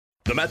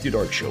The Matthew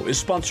Dark Show is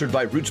sponsored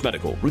by Roots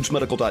Medical,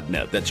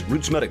 rootsmedical.net. That's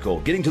Roots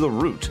Medical, getting to the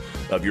root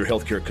of your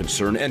healthcare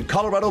concern, and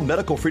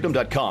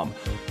ColoradoMedicalFreedom.com.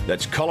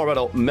 That's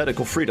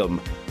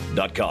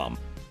ColoradoMedicalFreedom.com.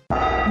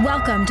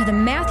 Welcome to the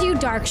Matthew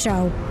Dark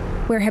Show,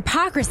 where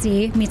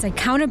hypocrisy meets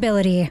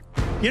accountability.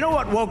 You know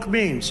what woke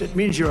means? It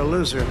means you're a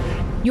loser.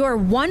 Your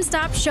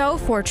one-stop show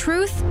for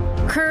truth,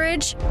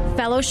 courage,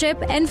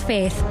 fellowship, and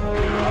faith.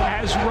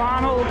 As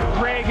Ronald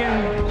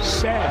Reagan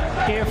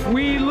said, if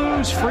we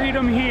lose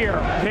freedom here,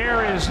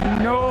 there is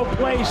no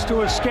place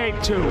to escape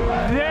to.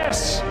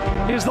 This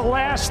is the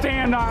last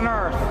stand on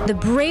earth. The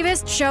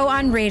bravest show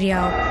on radio.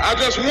 I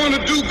just want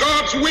to do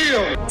God's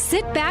will.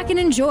 Sit back and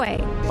enjoy.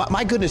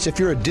 My goodness, if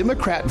you're a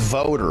Democrat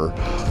voter,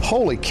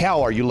 holy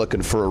cow, are you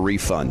looking for a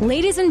refund?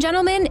 Ladies and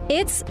gentlemen,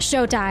 it's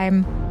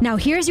showtime. Now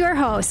here's your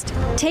host.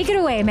 Take it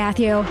away,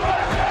 Matthew.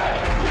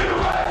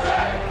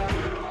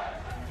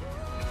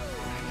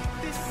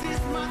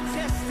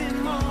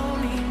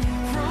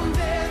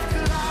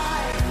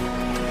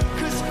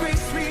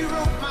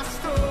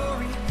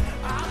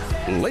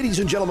 Ladies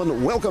and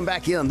gentlemen, welcome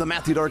back in the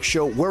Matthew Dark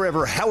Show,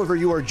 wherever, however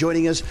you are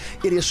joining us.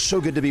 It is so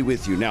good to be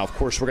with you. Now, of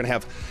course, we're going to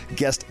have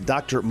guest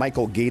Dr.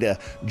 Michael Gaeta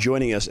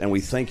joining us, and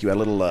we thank you. A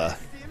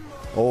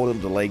little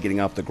delay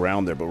getting off the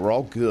ground there, but we're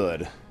all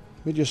good.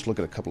 Let me just look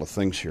at a couple of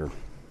things here.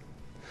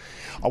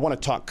 I want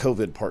to talk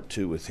COVID Part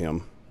 2 with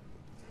him.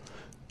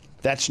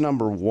 That's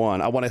number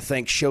one. I want to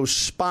thank show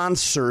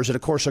sponsors, and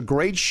of course, a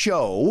great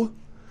show,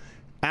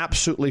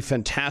 absolutely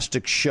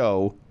fantastic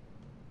show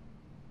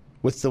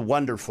with the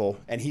wonderful,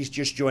 and he's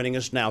just joining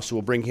us now, so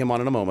we'll bring him on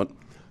in a moment.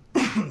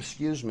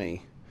 Excuse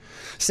me.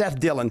 Seth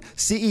Dillon,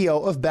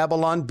 CEO of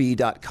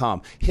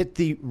BabylonB.com. Hit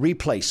the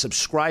replay,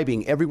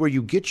 subscribing everywhere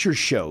you get your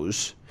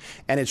shows,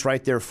 and it's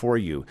right there for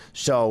you.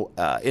 So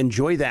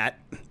enjoy that.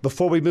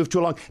 Before we move too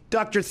long,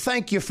 Doctor,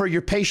 thank you for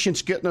your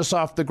patience getting us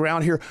off the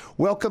ground here.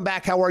 Welcome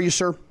back. How are you,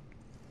 sir?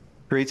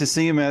 Great to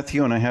see you,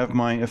 Matthew, and I have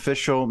my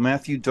official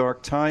Matthew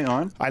Dark tie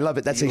on. I love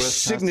it. That's a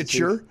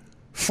signature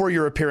for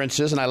your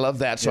appearances, and I love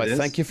that, so I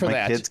thank you for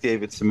that. My kids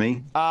gave it to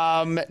me.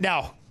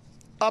 Now,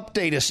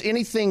 update us.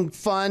 Anything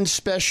fun,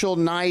 special,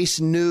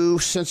 nice, new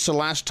since the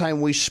last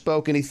time we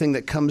spoke? Anything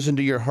that comes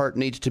into your heart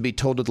needs to be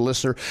told to the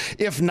listener?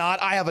 If not,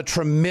 I have a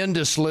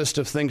tremendous list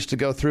of things to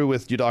go through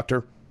with you,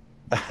 Doctor.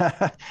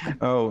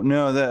 Oh,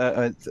 no,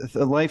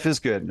 the life is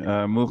good.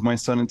 Moved my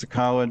son into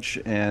college,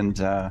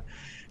 and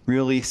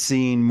really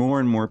seeing more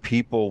and more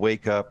people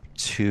wake up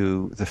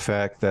to the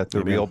fact that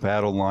the real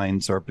battle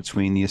lines are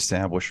between the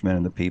establishment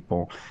and the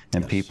people,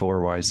 and people are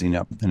wising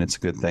up, and it's a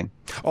good thing.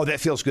 Oh, that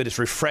feels good. It's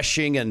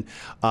refreshing, and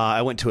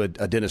I went to a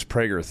Dennis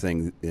Prager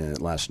thing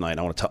last night.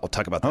 I want to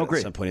talk about that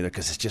at some point either,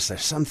 because it's just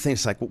there's some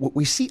things like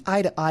we see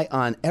eye to eye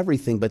on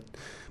everything, but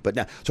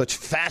now, so it's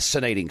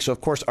fascinating. So, of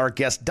course, our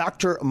guest,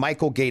 Dr.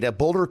 Michael Gaeta,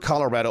 Boulder,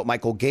 Colorado,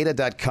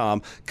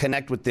 michaelgaeta.com.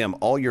 Connect with them.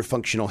 All your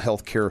functional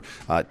healthcare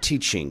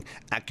teaching,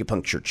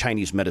 acupuncture,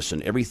 Chinese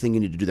medicine, everything you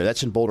need to do there.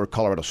 That's in Boulder,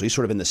 Colorado. So he's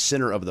sort of in the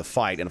center of the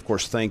fight. And, of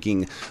course,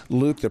 thanking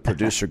Luke, the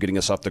producer, getting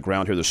us off the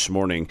ground here this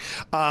morning.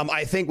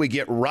 I think we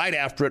get right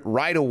after it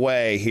right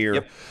away here.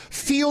 Yep.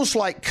 Feels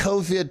like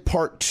COVID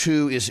Part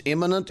 2 is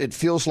imminent. It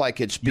feels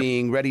like it's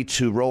being ready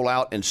to roll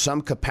out in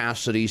some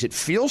capacities. It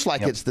feels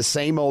like it's the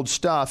same old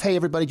stuff. Hey,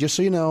 everybody, just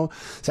so you know,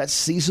 that's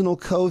seasonal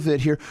COVID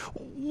here.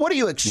 What do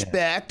you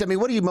expect? Yeah. I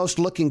mean, what are you most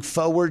looking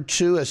forward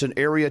to as an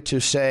area to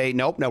say,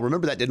 nope, now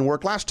remember that didn't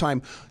work last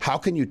time. How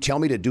can you tell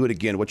me to do it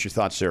again? What's your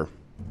thoughts there?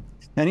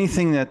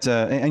 Anything that,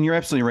 and you're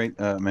absolutely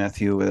right,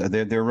 Matthew.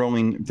 They're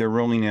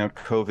rolling out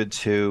COVID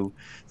 2,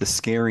 the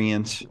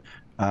scariant,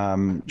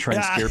 trying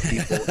to scare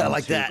people I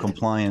like into that.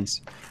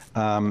 Compliance.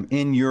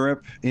 In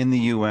Europe, in the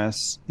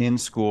U.S., in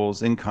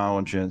schools, in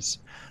colleges,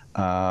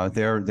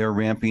 they're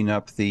ramping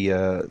up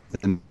the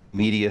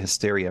media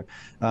hysteria.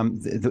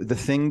 The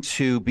thing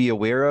to be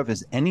aware of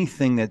is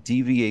anything that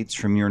deviates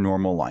from your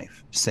normal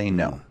life. Say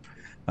no.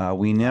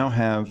 We now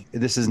have,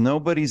 this is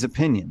nobody's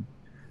opinion,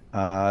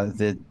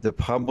 the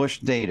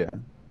published data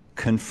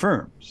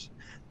confirms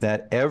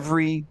that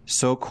every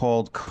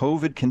so-called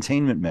COVID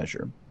containment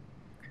measure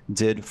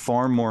did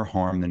far more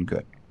harm than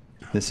good.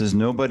 This is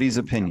nobody's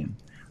opinion.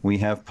 We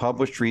have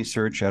published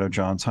research out of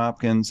Johns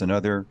Hopkins and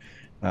other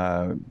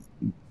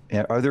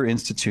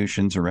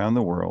institutions around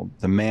the world.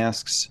 The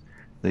masks,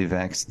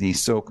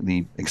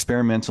 the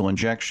experimental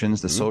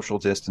injections, the social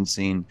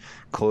distancing,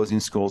 closing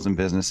schools and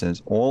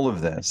businesses, all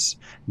of this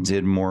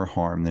did more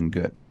harm than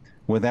good,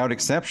 without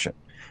exception.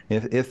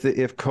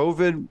 If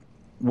COVID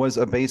was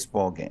a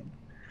baseball game,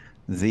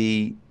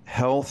 the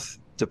health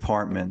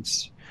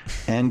departments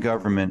and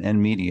government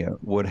and media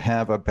would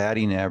have a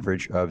batting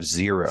average of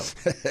 0.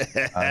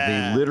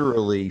 They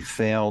literally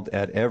failed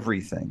at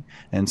everything.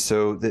 And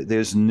so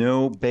there's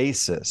no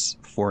basis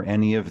for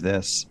any of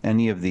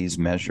these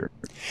measures.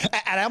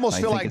 And I almost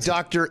feel like,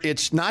 Doctor,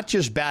 it's not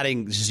just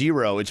batting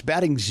 0, it's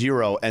batting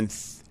 0 and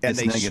And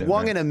they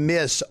swung and a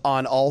miss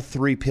on all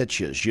 3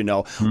 pitches,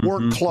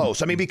 weren't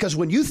close. I mean, because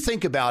when you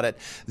think about it,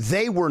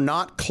 they were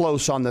not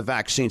close on the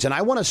vaccines. And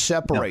I want to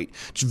separate. No.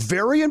 It's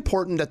very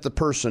important that the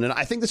person, and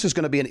I think this is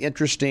going to be an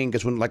interesting,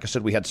 because like I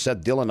said, we had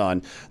Seth Dillon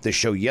on the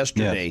show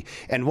yesterday.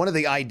 Yes. And one of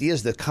the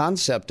ideas, the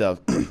concept of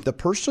the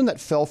person that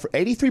fell for,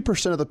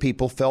 83% of the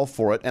people fell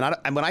for it.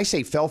 And when I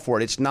say fell for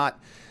it, it's not,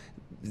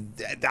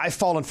 I've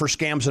fallen for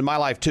scams in my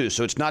life too,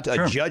 so it's not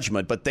a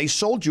judgment, but they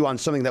sold you on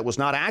something that was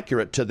not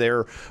accurate to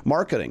their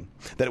marketing,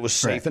 that it was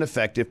safe and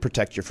effective,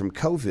 protect you from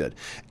COVID.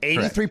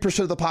 83%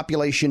 of the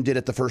population did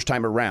it the first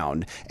time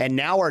around, and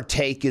now our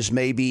take is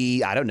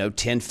maybe, 10,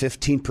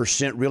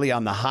 15% really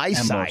on the high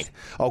side.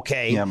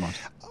 Okay. Yeah,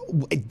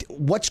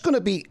 what's going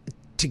to be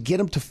to get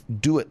them to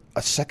do it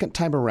a second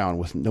time around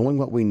with knowing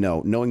what we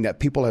know, knowing that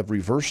people have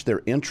reversed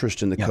their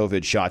interest in the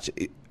COVID shots?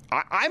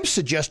 I'm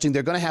suggesting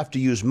they're going to have to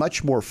use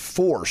much more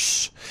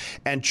force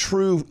and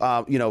true,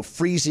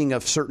 freezing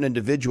of certain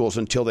individuals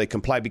until they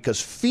comply,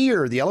 because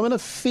fear, the element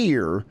of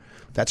fear,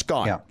 that's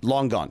gone,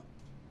 long gone.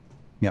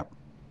 Yeah.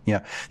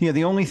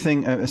 The only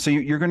thing, so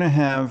you're going to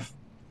have,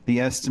 the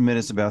estimate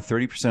is about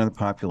 30% of the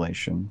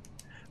population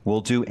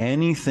will do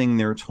anything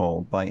they're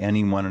told by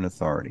anyone in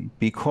authority,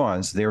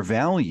 because their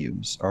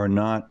values are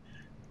not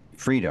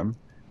freedom.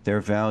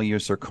 Their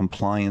values are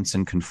compliance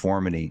and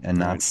conformity and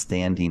not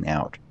standing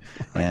out.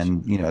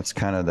 And, it's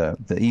kind of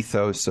the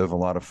ethos of a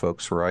lot of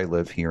folks where I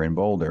live here in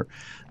Boulder.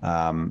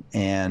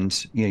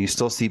 And, you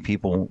still see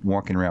people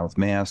walking around with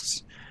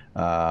masks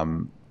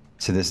to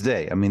this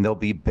day. I mean, they'll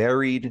be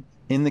buried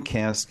in the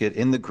casket,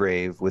 in the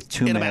grave, with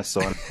 2 masks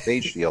on,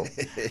 face shield,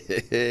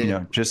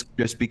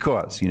 just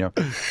because,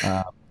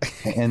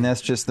 and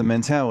that's just the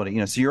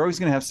mentality. So you're always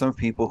going to have some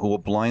people who will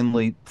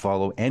blindly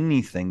follow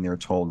anything they're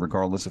told,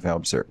 regardless of how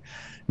absurd.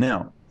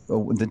 Now,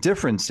 the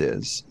difference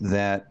is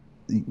that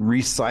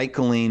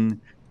recycling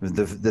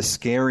the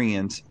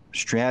scariant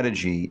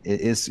strategy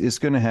is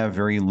going to have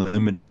very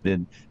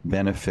limited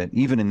benefit.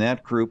 Even in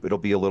that group, it'll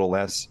be a little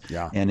less,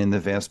 and in the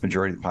vast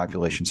majority of the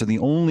population. So the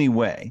only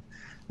way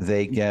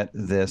they get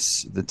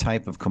the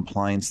type of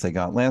compliance they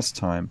got last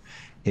time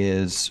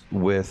is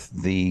with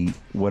the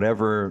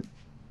whatever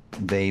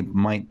they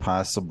might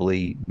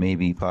possibly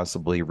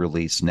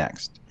release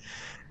next.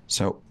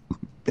 So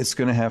it's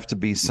going to have to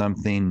be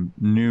something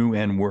new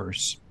and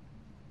worse.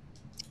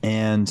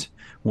 And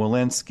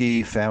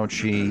Walensky,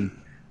 Fauci,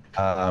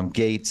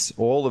 Gates,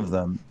 all of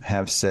them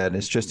have said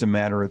it's just a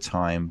matter of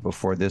time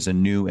before there's a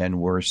new and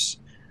worse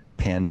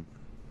pandemic.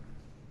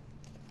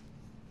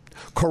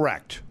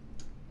 Correct.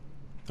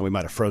 And we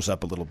might have froze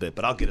up a little bit,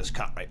 but I'll get us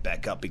caught right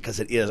back up, because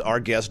it is our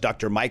guest,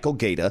 Dr. Michael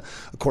Gaeta.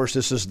 Of course,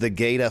 this is the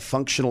Gaeta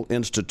Functional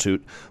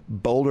Institute,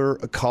 Boulder,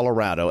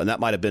 Colorado, and that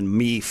might have been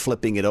me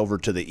flipping it over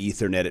to the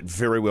Ethernet. It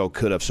very well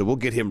could have, so we'll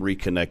get him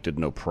reconnected,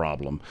 no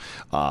problem.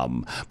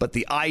 But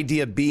the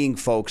idea being,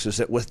 folks, is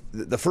that with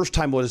the first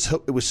time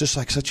it was just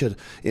like such an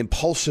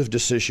impulsive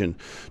decision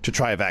to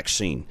try a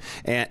vaccine,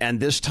 and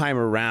this time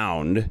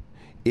around,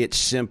 it's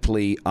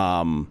simply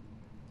I'm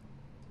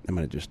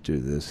going to just do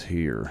this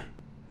here.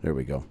 There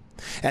we go.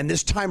 And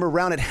this time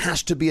around, it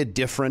has to be a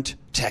different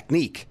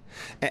technique.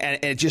 And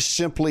it just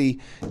simply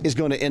is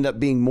going to end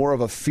up being more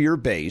of a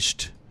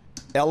fear-based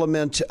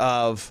element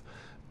of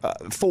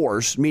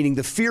force, meaning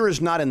the fear is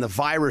not in the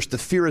virus. The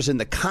fear is in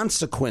the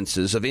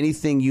consequences of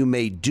anything you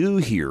may do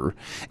here.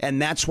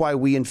 And that's why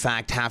we, in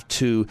fact, have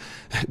to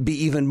be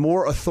even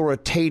more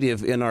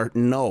authoritative in our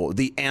no.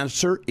 The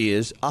answer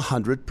is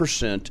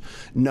 100%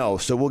 no.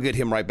 So we'll get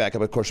him right back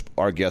up. Of course,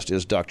 our guest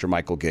is Dr.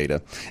 Michael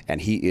Gaeta, and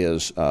he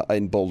is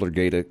in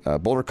Boulder,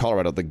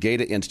 Colorado, the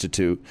Gaeta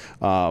Institute.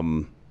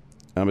 I'm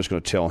just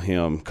going to tell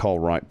him, call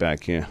right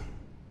back in.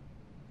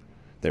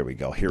 There we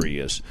go. Here he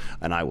is.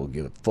 And I will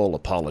give full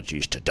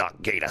apologies to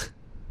Doc Gaeta.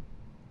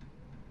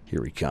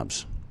 Here he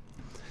comes.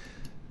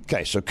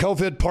 Okay, so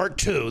COVID Part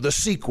 2, the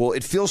sequel,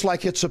 it feels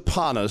like it's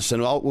upon us,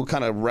 and we'll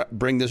kind of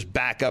bring this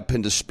back up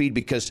into speed,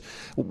 because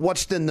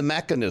what's then the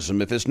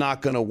mechanism? If it's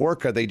not going to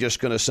work, are they just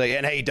going to say,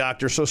 and hey,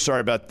 doctor, so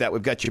sorry about that,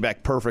 we've got you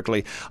back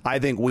perfectly. I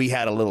think we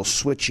had a little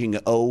switching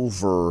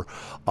over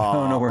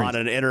on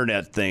an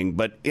internet thing.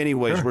 But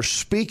anyways, We're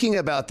speaking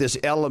about this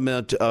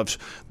element of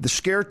the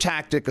scare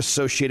tactic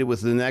associated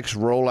with the next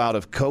rollout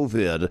of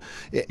COVID.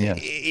 Yes.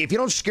 If you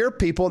don't scare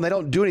people and they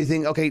don't do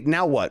anything, okay,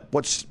 now what?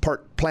 What's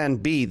plan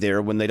B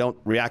there when they don't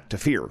react to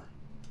fear?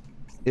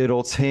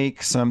 It'll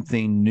take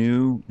something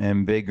new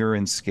and bigger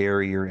and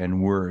scarier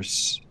and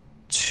worse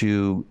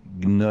to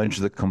nudge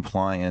the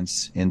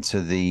compliance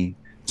into the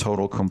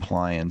total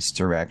compliance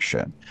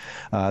direction.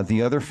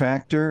 The other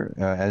factor,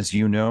 as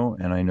you know,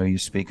 and I know you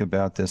speak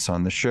about this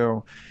on the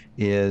show,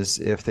 is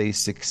if they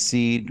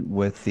succeed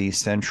with the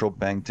central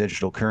bank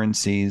digital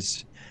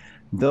currencies,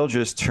 they'll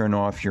just turn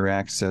off your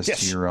access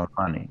to your own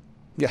money.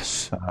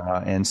 Yes.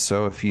 And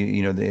so if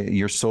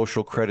your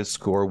social credit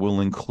score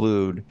will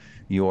include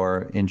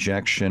your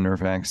injection or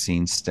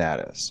vaccine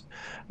status.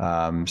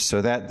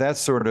 So that's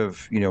sort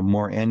of,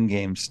 more end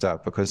game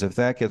stuff, because if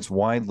that gets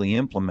widely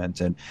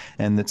implemented,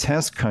 and the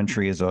test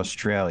country is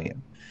Australia.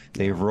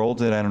 They've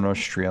rolled it out in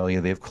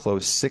Australia. They've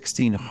closed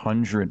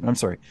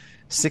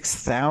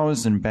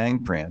 6,000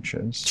 bank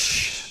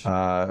branches.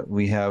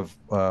 We have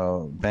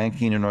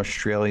banking in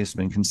Australia has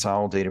been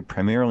consolidated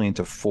primarily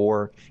into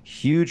 4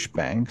 huge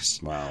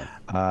banks. Wow.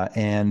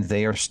 And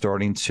they are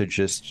starting to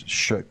just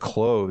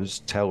close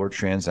teller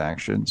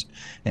transactions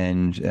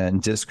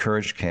and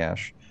discourage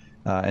cash.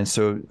 And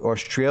so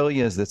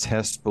Australia is the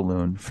test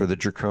balloon for the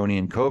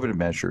draconian COVID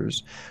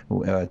measures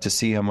to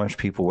see how much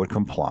people would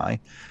comply.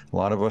 A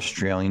lot of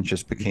Australians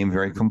just became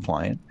very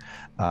compliant,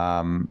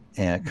 and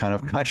kind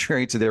of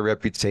contrary to their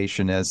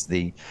reputation as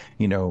the,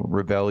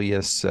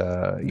 rebellious,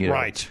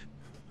 right.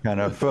 kind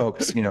of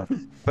folks,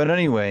 But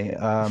anyway,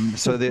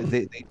 so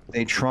they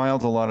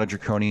trialed a lot of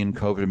draconian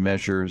COVID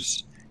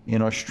measures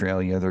in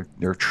Australia.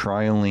 They're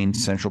trialing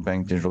central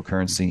bank digital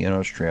currency in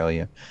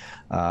Australia.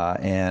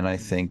 And I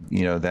think,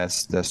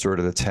 that's sort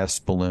of the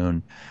test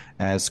balloon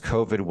as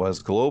COVID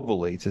was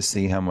globally to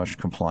see how much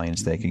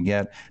compliance they could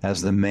get,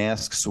 as the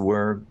masks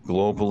were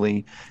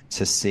globally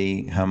to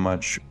see how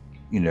much,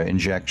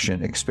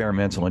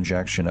 experimental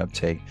injection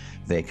uptake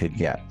they could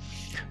get.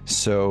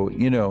 So,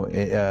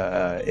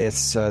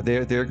 it's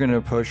they're going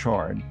to push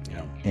hard.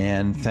 Yeah.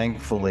 And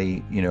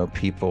thankfully,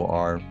 people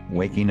are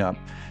waking up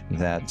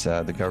that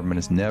the government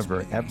is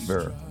never,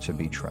 ever to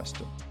be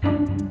trusted.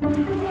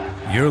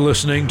 You're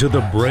listening to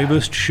the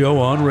bravest show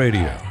on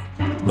radio,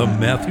 The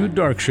Matthew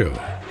Dark Show.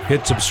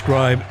 Hit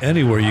subscribe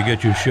anywhere you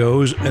get your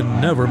shows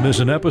and never miss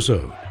an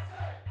episode.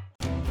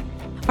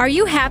 Are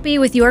you happy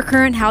with your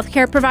current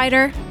healthcare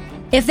provider?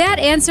 If that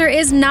answer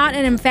is not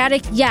an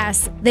emphatic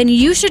yes, then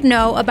you should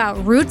know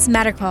about Roots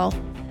Medical.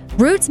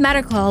 Roots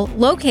Medical,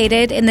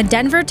 located in the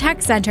Denver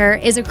Tech Center,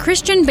 is a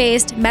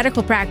Christian-based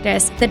medical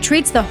practice that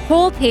treats the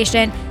whole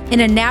patient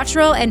in a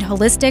natural and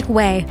holistic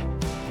way.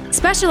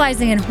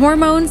 Specializing in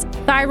hormones,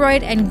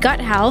 thyroid, and gut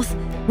health,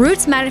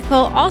 Roots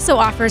Medical also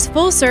offers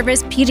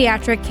full-service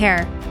pediatric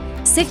care,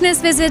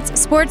 sickness visits,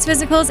 sports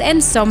physicals,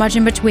 and so much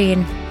in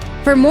between.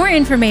 For more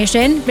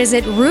information,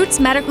 visit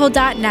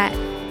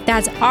rootsmedical.net.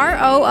 That's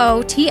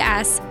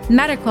ROOTS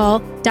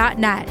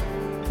medical.net.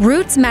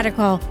 Roots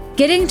Medical,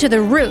 getting to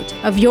the root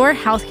of your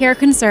healthcare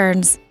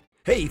concerns.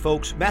 Hey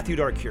folks, Matthew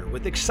Dark here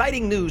with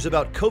exciting news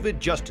about COVID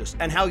justice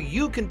and how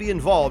you can be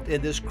involved in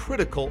this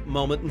critical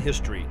moment in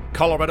history.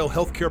 Colorado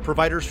Healthcare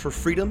Providers for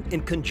Freedom,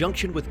 in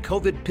conjunction with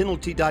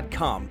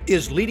COVIDpenalty.com,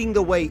 is leading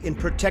the way in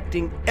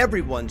protecting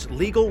everyone's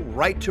legal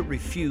right to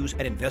refuse an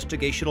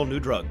investigational new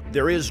drug.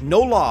 There is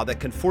no law that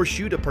can force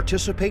you to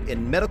participate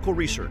in medical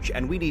research,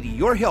 and we need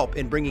your help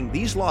in bringing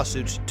these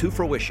lawsuits to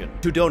fruition.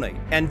 To donate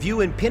and view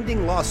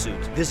impending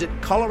lawsuits, visit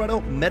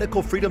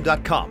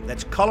ColoradoMedicalFreedom.com.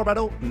 That's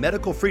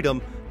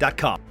ColoradoMedicalFreedom.com.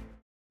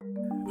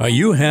 Are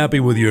you happy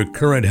with your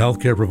current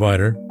healthcare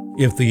provider?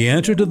 If the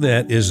answer to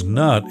that is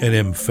not an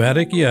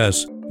emphatic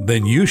yes,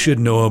 then you should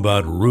know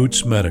about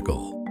Roots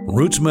Medical.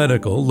 Roots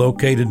Medical,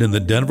 located in the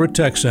Denver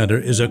Tech Center,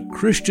 is a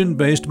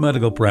Christian-based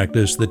medical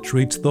practice that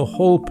treats the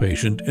whole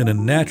patient in a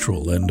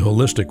natural and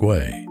holistic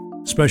way.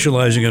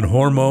 Specializing in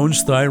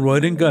hormones,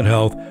 thyroid, and gut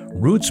health,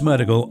 Roots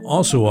Medical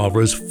also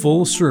offers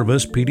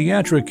full-service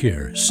pediatric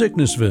care,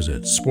 sickness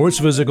visits,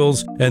 sports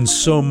physicals, and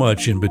so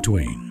much in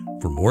between.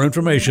 For more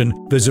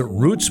information, visit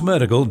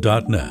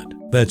rootsmedical.net.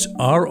 That's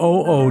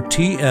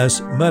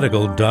ROOTS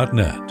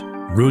medical.net.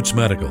 Roots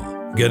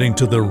Medical, getting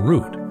to the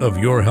root of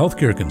your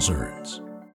healthcare concerns.